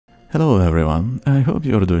Hello everyone, I hope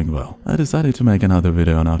you're doing well. I decided to make another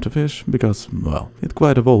video on AutoFish because, well, it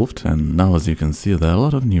quite evolved and now as you can see there are a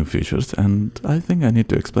lot of new features and I think I need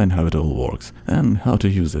to explain how it all works and how to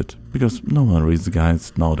use it, because no one reads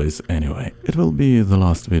guides nowadays anyway. It will be the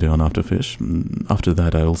last video on AutoFish. After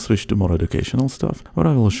that I will switch to more educational stuff, where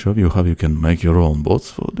I will show you how you can make your own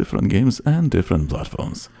bots for different games and different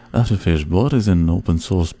platforms. AutoFish bot is an open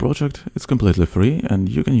source project, it's completely free and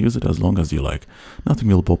you can use it as long as you like. Nothing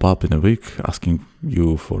will pop up in a week asking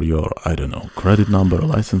you for your, I don't know, credit number,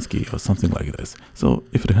 license key or something like this. So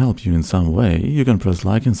if it helped you in some way, you can press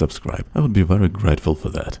like and subscribe. I would be very grateful for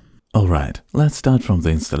that. Alright, let's start from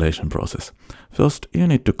the installation process. First, you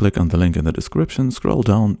need to click on the link in the description, scroll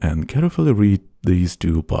down and carefully read these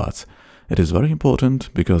two parts. It is very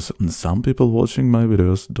important because some people watching my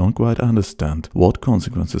videos don't quite understand what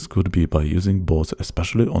consequences could be by using bots,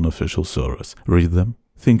 especially on official servers. Read them,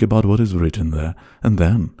 think about what is written there, and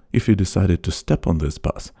then, if you decided to step on this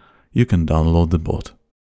path, you can download the bot.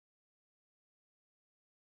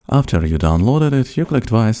 After you downloaded it, you click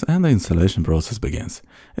twice and the installation process begins.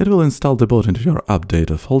 It will install the bot into your app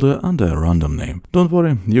data folder under a random name. Don't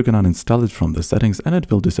worry, you can uninstall it from the settings and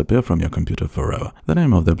it will disappear from your computer forever. The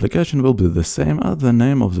name of the application will be the same as the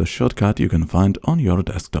name of the shortcut you can find on your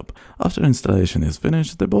desktop. After installation is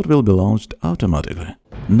finished, the bot will be launched automatically.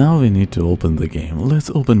 Now we need to open the game. Let's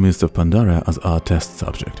open Mist of Pandaria as our test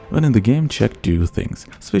subject. When in the game, check two things.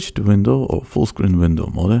 Switch to window or full screen window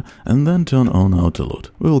mode and then turn on auto load.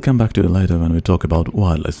 We will come back to it later when we talk about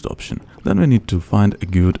Whitelist option. Then we need to find a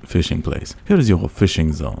good fishing place. Here is your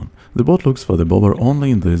fishing zone. The bot looks for the bobber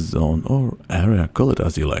only in this zone or area, call it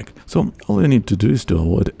as you like. So all you need to do is to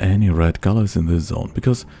avoid any red colors in this zone,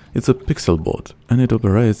 because it's a pixel bot and it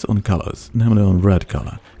operates on colors, namely on red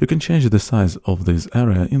color. You can change the size of this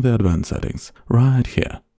area in the advanced settings, right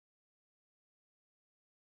here.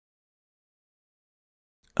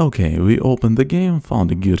 Okay, we opened the game, found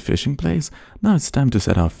a good fishing place. Now it's time to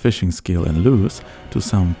set our fishing skill and lures to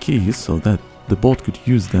some keys so that the bot could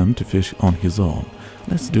use them to fish on his own.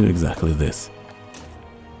 Let's do exactly this.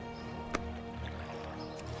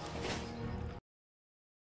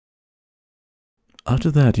 After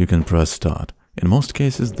that you can press start. In most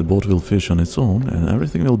cases the bot will fish on its own and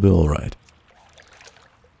everything will be alright.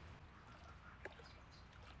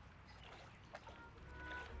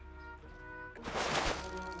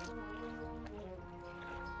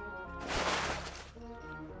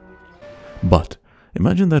 But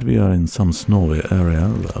imagine that we are in some snowy area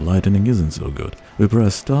where lightning isn't so good. We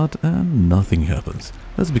press start and nothing happens.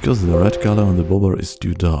 That's because the red color on the bobber is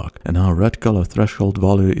too dark and our red color threshold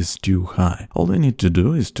value is too high. All we need to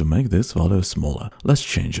do is to make this value smaller. Let's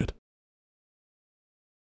change it.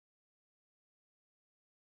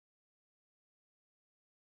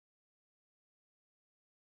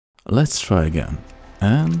 Let's try again.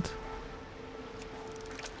 And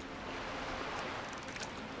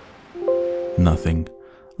nothing.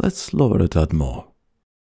 Let's lower it at more.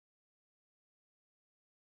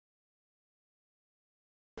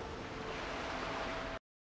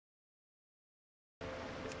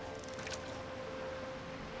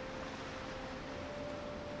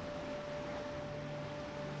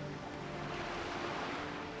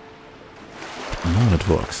 Now it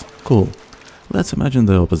works. Cool. Let's imagine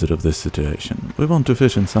the opposite of this situation. We want to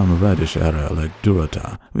fish in some reddish area like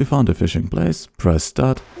Durata. We found a fishing place, press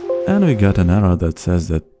start, and we got an error that says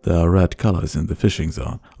that there are red colors in the fishing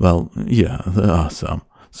zone. Well, yeah, there are some.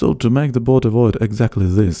 So to make the bot avoid exactly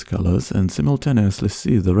these colors and simultaneously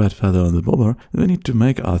see the red feather on the bobber, we need to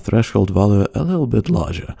make our threshold value a little bit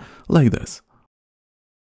larger, like this.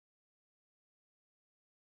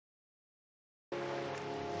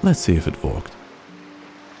 Let's see if it worked.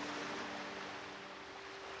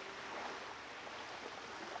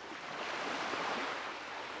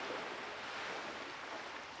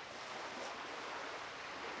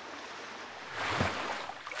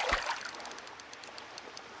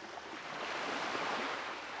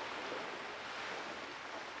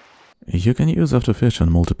 You can use AutoFish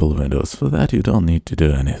on multiple windows. For that you don't need to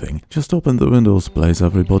do anything. Just open the windows, place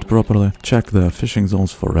every bot properly, check the fishing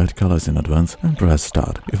zones for red colors in advance and press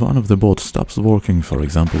start. If one of the bots stops working, for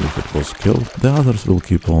example if it was killed, the others will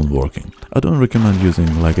keep on working. I don't recommend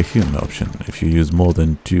using like a human option if you use more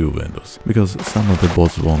than 2 windows, because some of the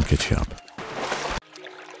bots won't catch up.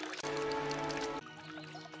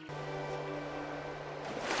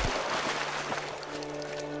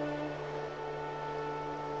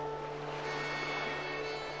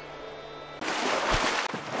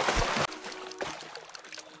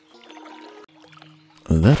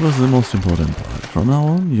 That was the most important part. From now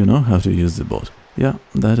on, you know how to use the bot. Yeah,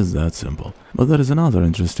 that is that simple. But there is another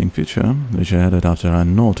interesting feature, which I added after I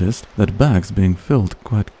noticed that bags being filled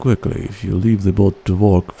quite quickly if you leave the bot to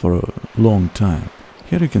work for a long time.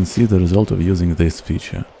 Here you can see the result of using this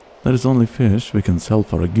feature. There is only fish we can sell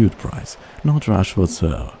for a good price, no trash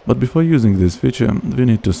whatsoever. But before using this feature, we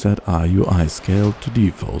need to set our UI scale to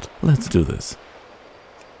default. Let's do this.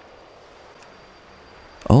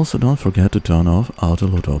 Also, don't forget to turn off auto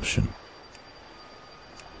load option.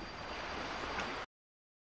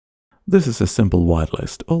 This is a simple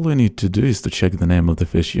whitelist. All we need to do is to check the name of the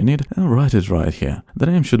fish you need and write it right here. The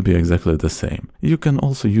name should be exactly the same. You can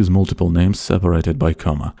also use multiple names separated by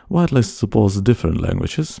comma. Whitelist supports different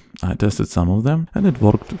languages. I tested some of them and it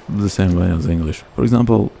worked the same way as English. For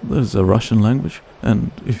example, there's a Russian language,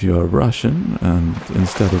 and if you are Russian and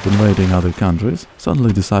instead of invading other countries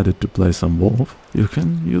suddenly decided to play some wolf, you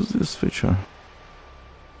can use this feature.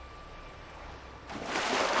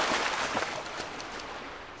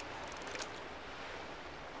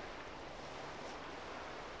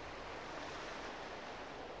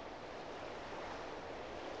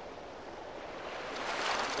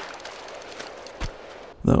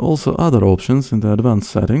 There are also other options in the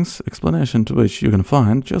advanced settings, explanation to which you can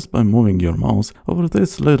find just by moving your mouse over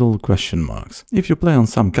these little question marks. If you play on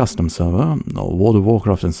some custom server, or World of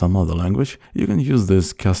Warcraft in some other language, you can use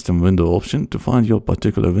this custom window option to find your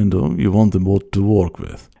particular window you want the bot to work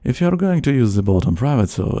with. If you are going to use the bot on private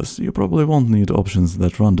servers, you probably won't need options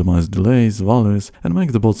that randomize delays, values, and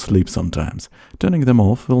make the bot sleep sometimes. Turning them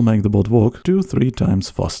off will make the bot work 2-3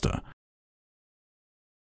 times faster.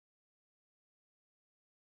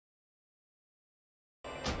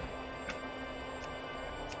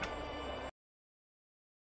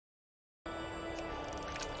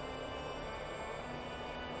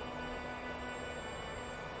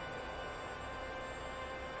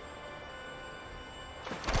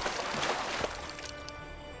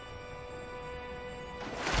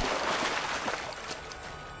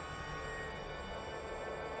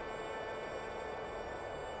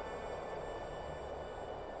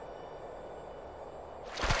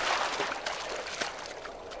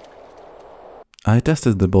 I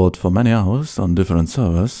tested the bot for many hours on different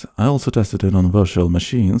servers. I also tested it on virtual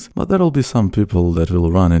machines, but there will be some people that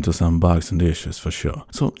will run into some bugs and issues for sure.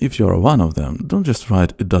 So if you are one of them, don't just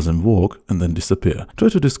write "it doesn't work" and then disappear. Try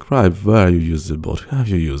to describe where you use the bot, how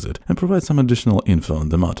you use it, and provide some additional info on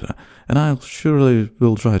the matter, and I surely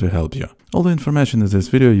will try to help you. All the information in this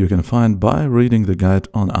video you can find by reading the guide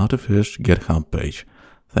on AutoFish GitHub page.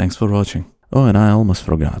 Thanks for watching. Oh, and I almost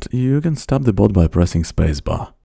forgot, you can stop the bot by pressing spacebar.